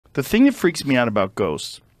The thing that freaks me out about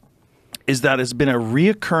ghosts is that it's been a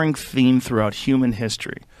reoccurring theme throughout human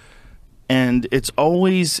history. And it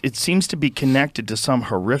seems to be connected to some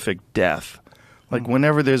horrific death. Like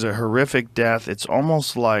whenever there's a horrific death, it's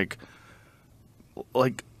almost like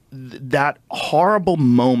that horrible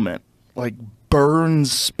moment, like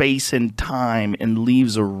burns space and time and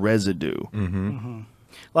leaves a residue. A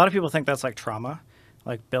lot of people think that's like trauma,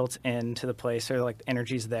 like built into the place, or like the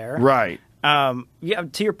energy's there. Right. Yeah.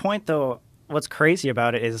 To your point, though, what's crazy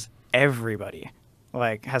about it is everybody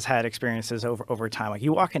like has had experiences over time. Like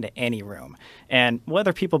you walk into any room, and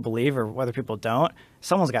whether people believe or whether people don't,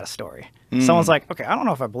 someone's got a story. Someone's like, okay, I don't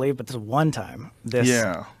know if I believe, but this one time this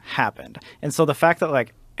happened. And so the fact that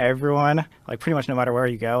like everyone, like pretty much no matter where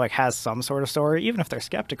you go, like has some sort of story, even if they're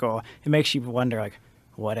skeptical, it makes you wonder like,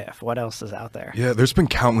 what else is out there? Yeah, there's been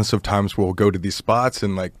countless of times where we'll go to these spots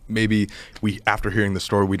and like maybe after hearing the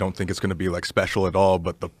story, we don't think it's going to be like special at all,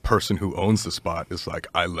 but the person who owns the spot is like,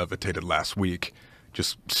 I levitated last week,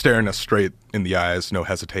 just staring us straight in the eyes, no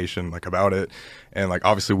hesitation like about it. And like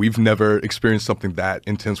obviously we've never experienced something that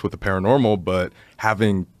intense with the paranormal, but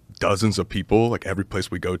having dozens of people like every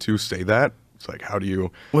place we go to say that, it's like, how do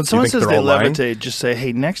you... When someone says they levitate, just say,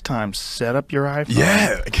 hey, next time, set up your iPhone.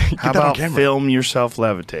 Yeah. How about film yourself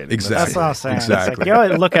levitating? Exactly. That's what I was saying. Exactly. It's like, you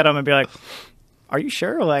always look at them and be like, are you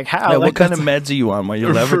sure? Like, how? Yeah, like, what kind of meds are you on while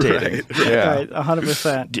you're levitating? Right. Yeah. Right,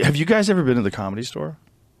 100%. Have you guys ever been to the Comedy Store?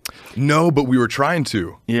 No, but we were trying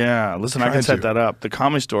to. Yeah, listen, I can set that up. The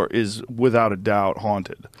Comedy Store is without a doubt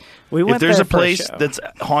haunted. We went if there's there a for place show. that's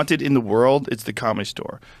haunted in the world, it's the Comedy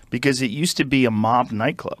Store, because it used to be a mob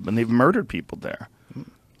nightclub, and they've murdered people there.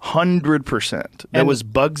 100%. That was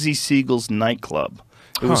Bugsy Siegel's nightclub.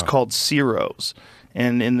 It was called Ciro's,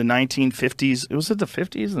 and in the 1950s, was it the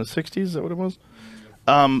 50s and the 60s? Is that what it was?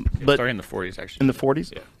 But started in the 40s, actually. In the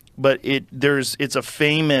 40s, yeah. But it's a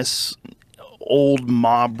famous old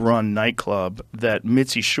mob-run nightclub that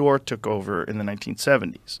Mitzi Shore took over in the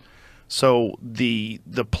 1970s. So the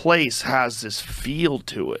place has this feel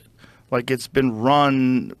to it, like it's been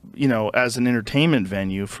run, as an entertainment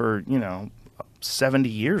venue for 70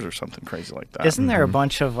 years or something crazy like that. Isn't there a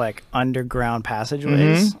bunch of like underground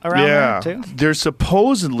passageways around there too?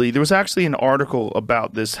 There was actually an article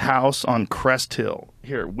about this house on Crest Hill.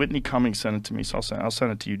 Here, Whitney Cummings sent it to me, so I'll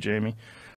send it to you, Jamie.